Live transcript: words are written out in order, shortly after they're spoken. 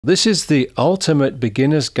This is the ultimate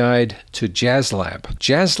beginner's guide to JjazzLab.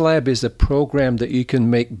 JjazzLab is a program that you can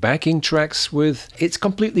make backing tracks with. It's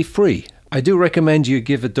completely free. I do recommend you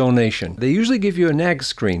give a donation. They usually give you a nag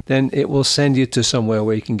screen. Then it will send you to somewhere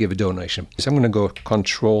where you can give a donation. So I'm going to go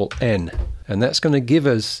Control N, and that's going to give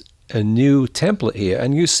us a new template here,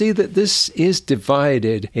 and you see that this is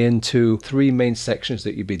divided into three main sections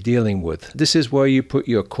that you'll be dealing with. This is where you put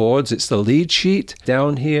your chords. It's the lead sheet.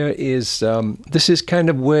 Down here is this is kind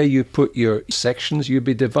of where you put your sections. You'll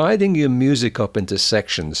be dividing your music up into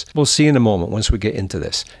sections. We'll see in a moment once we get into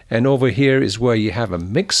this. And over here is where you have a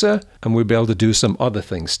mixer, and we'll be able to do some other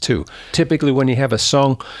things too. Typically when you have a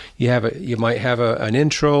song, you might have an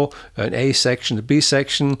intro, an A section, a B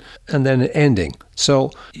section, and then an ending.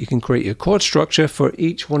 So you can create your chord structure for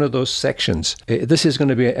each one of those sections. This is going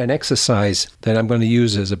to be an exercise that I'm going to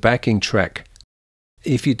use as a backing track.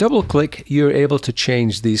 If you double click, you're able to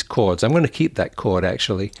change these chords. I'm going to keep that chord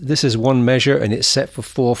actually. This is one measure and it's set for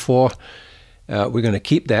 4/4. We're going to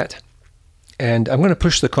keep that. And I'm going to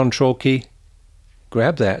push the Control key,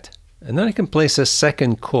 grab that, and then I can place a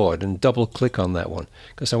second chord and double click on that one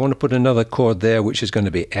because I want to put another chord there, which is going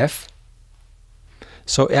to be F.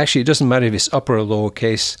 So actually it doesn't matter if it's upper or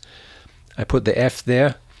lowercase. I put the F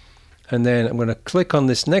there, and then I'm going to click on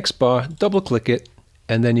this next bar, double click it,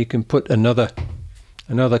 and then you can put another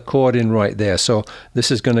chord in right there. So this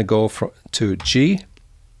is going to go to G,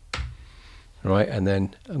 right, and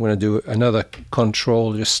then I'm going to do another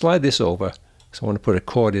Control, just slide this over. So I want to put a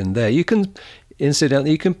chord in there. You can,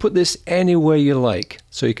 incidentally, you can put this anywhere you like.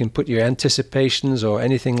 So you can put your anticipations or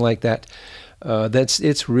anything like that.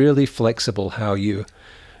 It's really flexible how you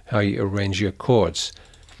arrange your chords.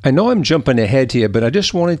 I know I'm jumping ahead here, but I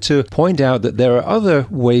just wanted to point out that there are other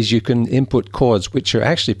ways you can input chords which are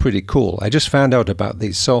actually pretty cool. I just found out about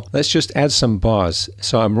these. So let's just add some bars.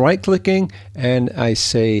 So I'm right clicking and I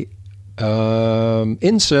say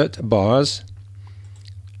insert bars,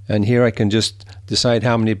 and here I can just decide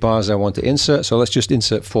how many bars I want to insert. So let's just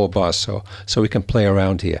insert 4 bars so we can play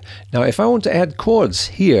around here. Now if I want to add chords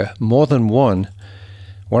here, more than one,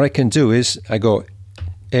 what I can do is I go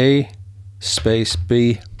A space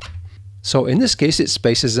B. So in this case it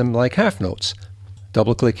spaces them like half notes.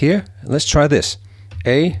 Double click here and let's try this.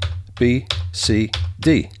 A, B, C,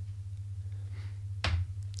 D.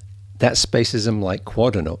 That spaces them like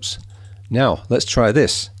quarter notes. Now let's try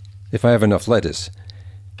this if I have enough letters.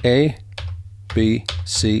 A, B,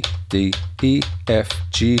 C, D, E, F,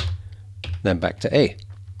 G, then back to A.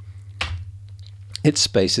 It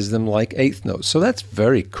spaces them like eighth notes. So that's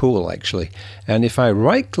very cool actually. And if I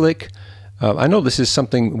right click, I know this is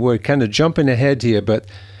something we're kind of jumping ahead here, but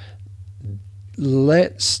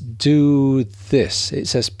let's do this. It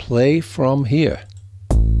says play from here.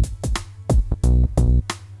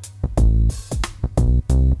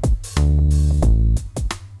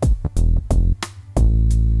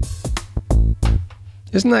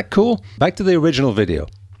 Isn't that cool? Back to the original video.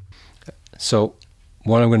 So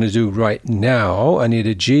what I'm going to do right now, I need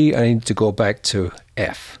a G, I need to go back to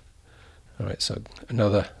F. All right, so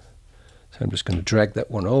I'm just going to drag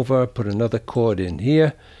that one over, put another chord in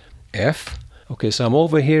here, F. Okay, so I'm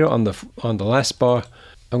over here on the last bar.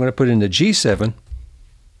 I'm going to put in the G7.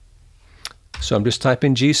 So I'm just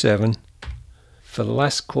typing G7. For the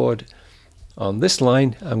last chord on this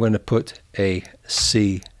line, I'm going to put a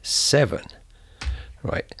C7.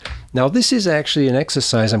 Right. Now this is actually an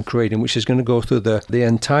exercise I'm creating which is going to go through the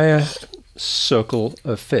entire circle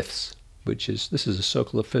of fifths, this is a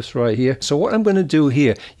circle of fifths right here. So what I'm going to do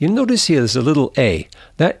here, you notice here there's a little A.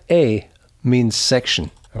 That A means section.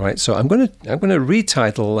 All right. So I'm going to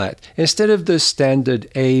retitle that. Instead of the standard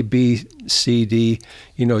A, B, C, D,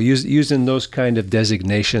 using those kind of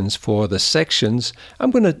designations for the sections, I'm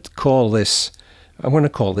going to call this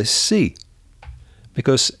C,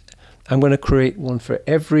 because I'm going to create one for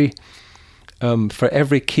every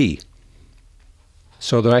key.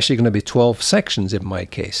 So there are actually going to be 12 sections in my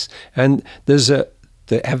case. And the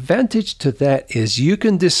advantage to that is you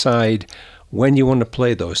can decide when you want to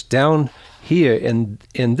play those. Down here in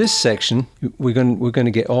this section, we're going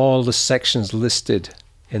to get all the sections listed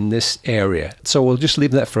in this area. So we'll just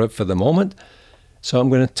leave that for the moment. So I'm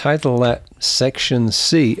going to title that section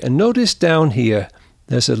C. And notice down here,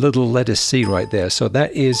 there's a little letter C right there. So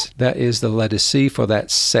that is the letter C for that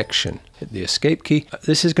section. Hit the escape key.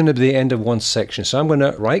 This is going to be the end of one section. So I'm going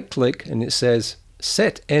to right click and it says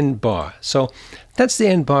set end bar. So that's the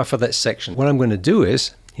end bar for that section. What I'm going to do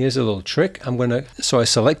is, here's a little trick. So I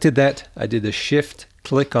selected that. I did a shift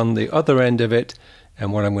click on the other end of it.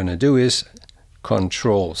 And what I'm going to do is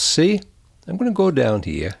Control C. I'm going to go down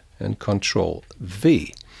here and Control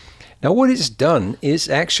V. Now what it's done is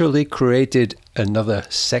actually created another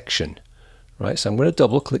section, right? So I'm going to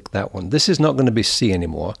double click that one. This is not going to be C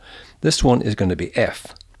anymore. This one is going to be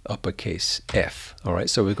F, uppercase F. All right,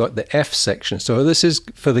 so we've got the F section. So this is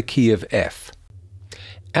for the key of F.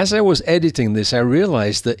 As I was editing this, I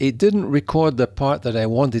realized that it didn't record the part that I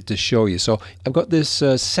wanted to show you. So I've got this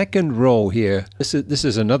second row here. This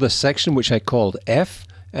is another section which I called F,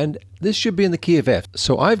 and this should be in the key of F.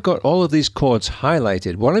 So I've got all of these chords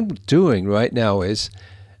highlighted. What I'm doing right now is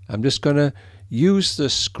I'm just going to use the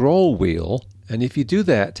scroll wheel, and if you do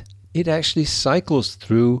that, it actually cycles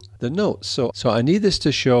through the notes. So I need this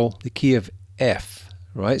to show the key of F.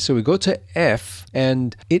 Right, so we go to F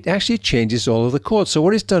and it actually changes all of the chords. So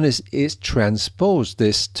what it's done is it's transposed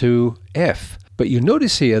this to F. But you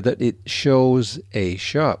notice here that it shows A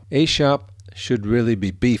sharp. A sharp should really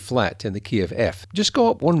be B flat in the key of F. Just go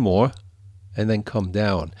up one more and then come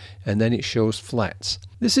down, and then it shows flats.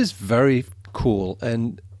 This is very cool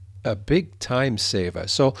and a big time saver.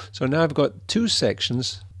 So now I've got two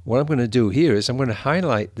sections. What I'm going to do here is I'm going to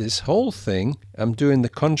highlight this whole thing. I'm doing the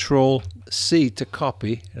Control C to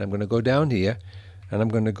copy, and I'm going to go down here and I'm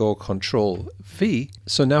going to go Control V.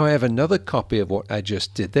 So now I have another copy of what I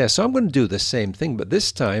just did there. So I'm going to do the same thing, but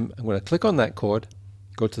this time I'm going to click on that chord,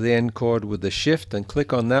 go to the end chord with the shift and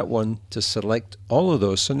click on that one to select all of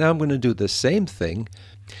those. So now I'm going to do the same thing,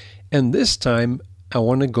 and this time I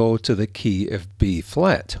want to go to the key of B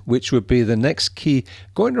flat, which would be the next key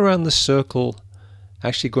going around the circle,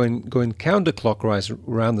 actually going counterclockwise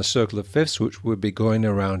around the circle of fifths, which would be going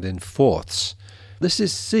around in fourths. This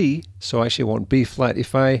is C, so I actually want B flat.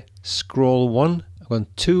 If I scroll one, I'm going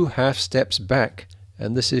 2 half steps back,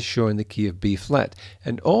 and this is showing the key of B flat.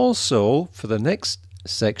 And also, for the next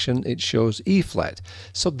section, it shows E flat.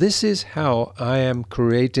 So this is how I am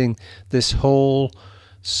creating this whole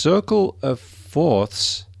circle of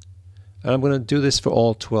fourths, and I'm going to do this for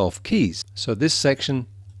all 12 keys. So this section,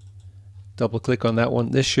 double click on that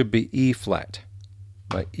one. This should be E flat,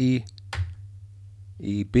 right? E,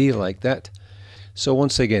 B like that. So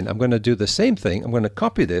once again, I'm going to do the same thing. I'm going to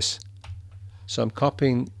copy this. So I'm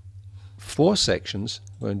copying 4 sections,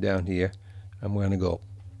 going down here. I'm going to go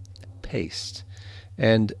paste.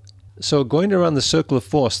 And so going around the circle of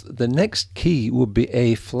fourths, the next key would be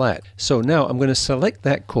A flat. So now I'm going to select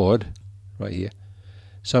that chord right here.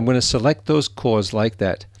 So I'm going to select those chords like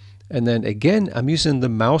that. And then again, I'm using the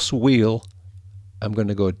mouse wheel. I'm going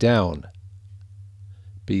to go down,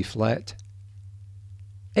 B flat,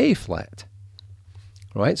 A flat.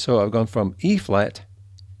 Right, so I've gone from E flat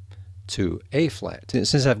to A flat. And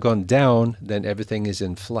since I've gone down, then everything is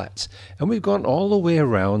in flats. And we've gone all the way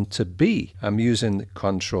around to B. I'm using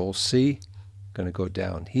Control C. Going to go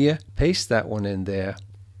down here, paste that one in there,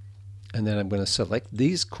 and then I'm going to select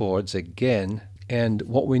these chords again. And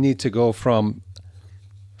what we need to go from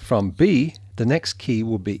B, the next key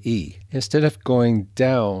will be E. Instead of going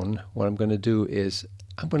down, what I'm going to do is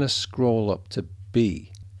I'm going to scroll up to B.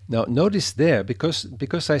 Now notice there,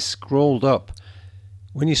 because I scrolled up,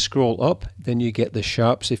 when you scroll up, then you get the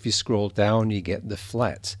sharps. If you scroll down, you get the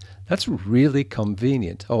flats. That's really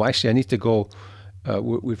convenient. Oh, actually, I need to go,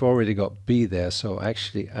 we've already got B there, so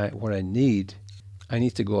actually what I need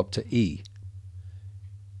to go up to E.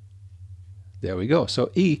 There we go.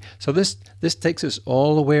 So E, so this takes us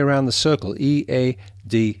all the way around the circle. E, A,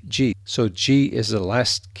 D, G. So G is the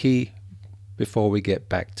last key before we get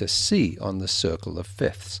back to C on the circle of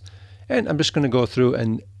fifths. And I'm just going to go through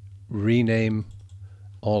and rename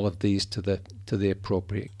all of these to the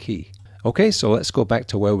appropriate key. Okay, so let's go back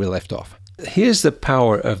to where we left off. Here's the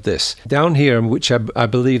power of this. Down here, which I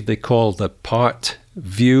believe they call the part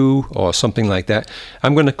view or something like that,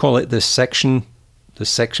 I'm going to call it the section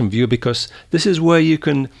view, because this is where you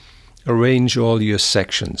can arrange all your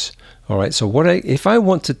sections. All right, so if I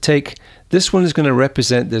want to take, this one is going to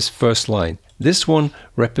represent this first line, this one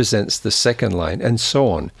represents the second line, and so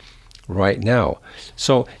on right now.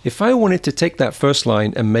 So if I wanted to take that first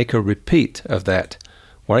line and make a repeat of that,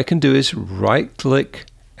 what I can do is right click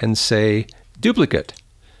and say duplicate,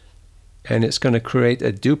 and it's going to create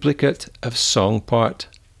a duplicate of song parts.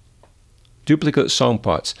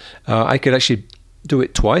 I could actually do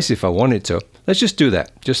it twice if I wanted to. Let's just do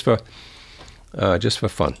that, just for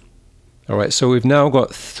fun. All right, so we've now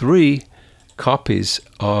got 3 copies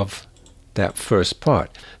of that first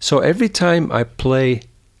part. So every time I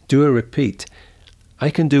do a repeat,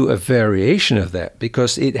 I can do a variation of that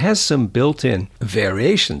because it has some built-in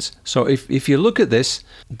variations. So if you look at this,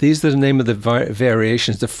 these are the name of the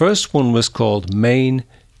variations. The first one was called main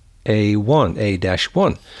A1,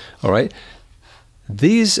 A-1. All right.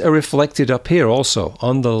 These are reflected up here also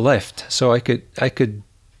on the left, so I could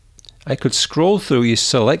I could scroll through. You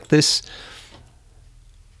select this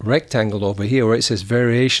rectangle over here where it says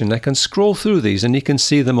variation. I can scroll through these and you can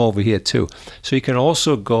see them over here too. So you can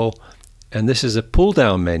also go, and this is a pull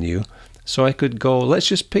down menu, so I could go, let's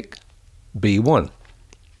just pick B1.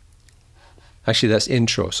 Actually that's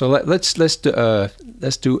intro, so let's do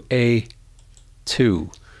A2.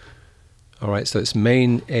 Alright, so it's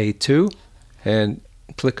main A2, and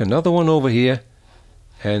click another one over here,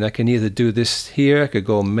 and I can either do this here, I could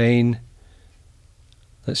go main,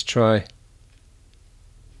 let's try,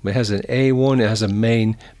 it has an A1, it has a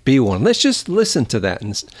main B1. Let's just listen to that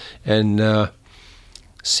and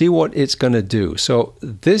see what it's going to do. So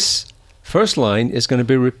this first line is going to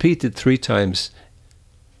be repeated 3 times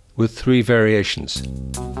with 3 variations.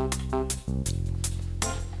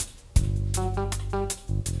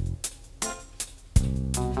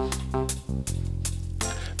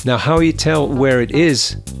 Now how you tell where it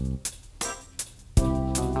is,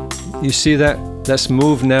 you see that that's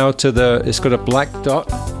moved now to the, it's got a black dot.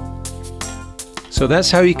 So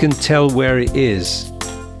that's how you can tell where it is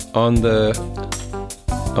on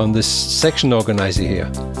this section organizer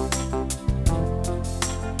here.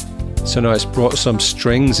 So now it's brought some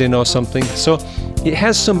strings in or something. So it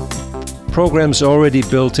has some programs already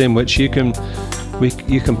built in which you can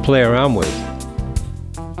play around with.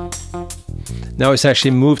 Now it's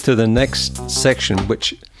actually moved to the next section,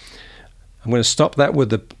 which I'm going to stop that with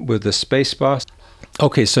the space bar.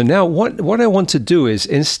 Okay, so now what I want to do is,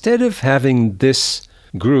 instead of having this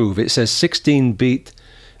groove, it says 16 beat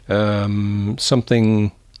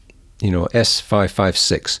something, you know,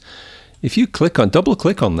 S556. If you double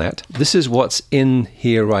click on that, this is what's in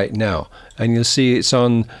here right now, and you'll see it's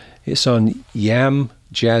on YAM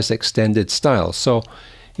Jazz Extended Style. So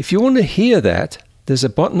if you want to hear that, there's a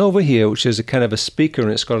button over here which is a kind of a speaker,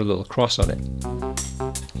 and it's got a little cross on it.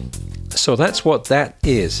 So that's what that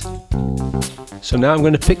is. So now I'm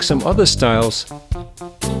going to pick some other styles.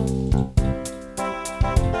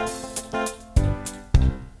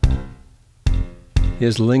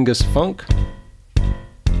 Here's Lingus Funk.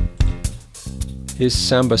 Here's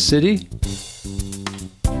Samba City.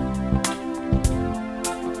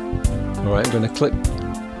 Alright, I'm going to click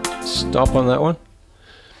stop on that one.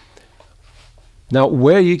 Now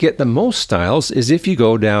where you get the most styles is if you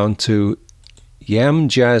go down to YAM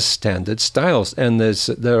Jazz Standard Styles, and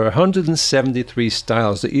there are 173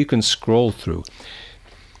 styles that you can scroll through.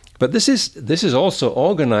 But this is also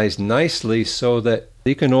organized nicely so that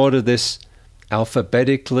you can order this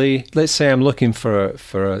alphabetically. Let's say I'm looking for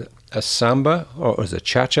a samba, or there's a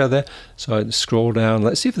cha-cha there, so I scroll down.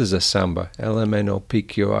 Let's see if there's a samba,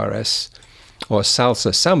 LMNOPQRS, or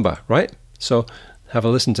salsa samba, right? So have a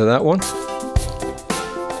listen to that one.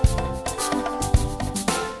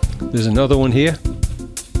 There's another one here.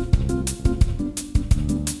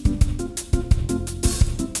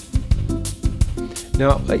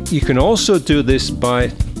 Now you can also do this by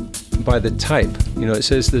the type. You know, it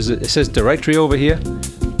says directory over here,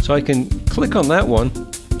 so I can click on that one,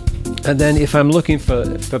 and then if I'm looking for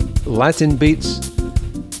Latin beats,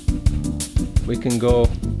 we can go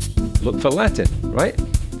look for Latin, right?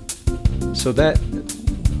 So that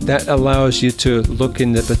allows you to look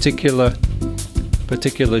in the particular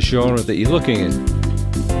genre that you're looking in.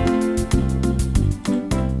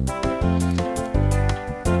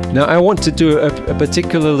 Now I want to do a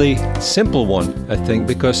particularly simple one, I think,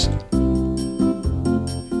 because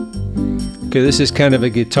okay, this is kind of a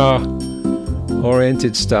guitar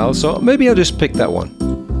oriented style, so maybe I'll just pick that one.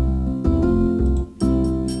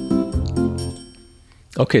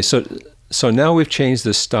 Okay, so now we've changed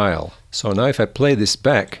the style. So now if I play this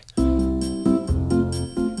back,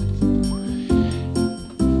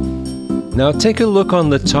 now take a look on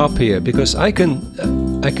the top here, because I can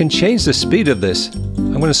change the speed of this.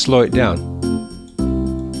 I'm going to slow it down.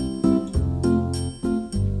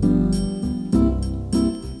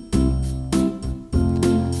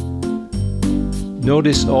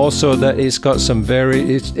 Notice also that it's got some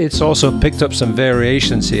it's also picked up some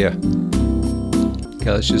variations here.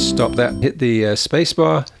 Okay, let's just stop that. Hit the space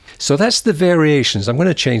bar. So that's the variations. I'm going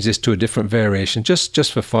to change this to a different variation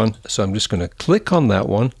just for fun. So I'm just going to click on that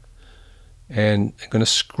one, and I'm going to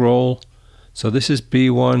scroll. So this is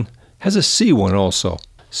B1, has a C1 also.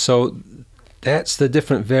 So that's the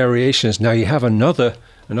different variations. Now you have another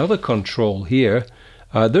control here.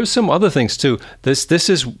 There's some other things too. This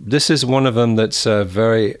is one of them that's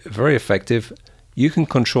very effective. You can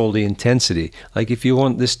control the intensity. Like if you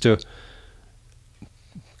want this to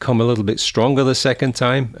come a little bit stronger the second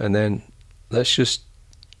time, and then let's just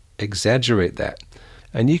exaggerate that.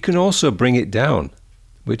 And you can also bring it down,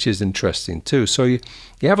 which is interesting too. So you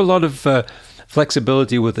have a lot of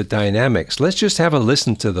flexibility with the dynamics. Let's just have a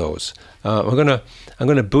listen to those. I'm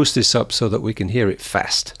gonna boost this up so that we can hear it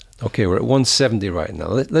fast. Okay, we're at 170 right now.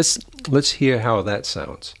 Let's hear how that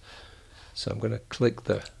sounds. So I'm gonna click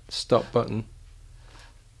the stop button.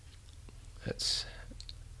 Let's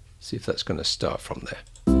see if that's gonna start from there.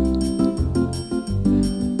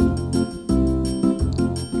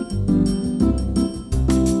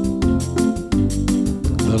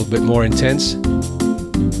 A little bit more intense.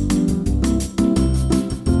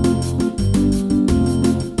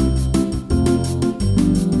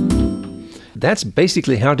 That's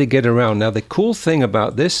basically how to get around. Now, the cool thing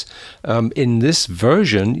about this, in this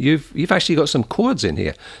version, you've actually got some chords in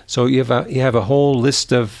here. So you have a whole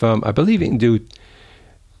list of, I believe you can do.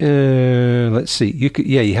 Let's see.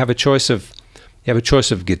 You have a choice of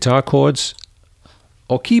guitar chords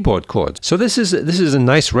or keyboard chords. So this is a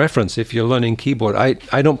nice reference if you're learning keyboard.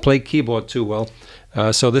 I don't play keyboard too well,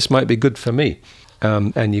 so this might be good for me.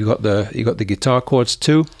 And you got the guitar chords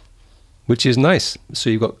too, which is nice.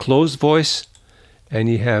 So you've got closed voice, and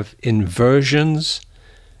you have inversions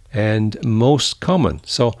and most common.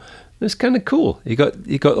 So it's kind of cool. You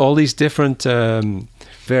got all these different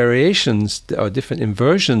variations or different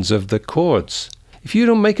inversions of the chords. If you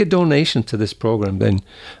don't make a donation to this program, then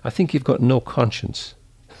I think you've got no conscience.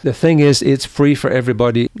 The thing is, it's free for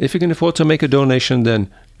everybody. If you can afford to make a donation, then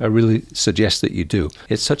I really suggest that you do.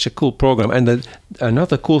 It's such a cool program. And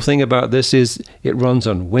another cool thing about this is it runs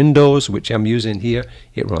on Windows, which I'm using here.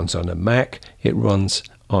 It runs on a Mac. It runs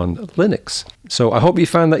on Linux. So I hope you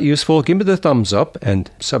found that useful. Give me the thumbs up and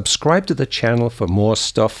subscribe to the channel for more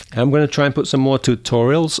stuff. I'm going to try and put some more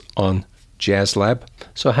tutorials on JjazzLab.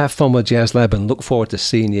 So have fun with JjazzLab and look forward to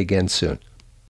seeing you again soon.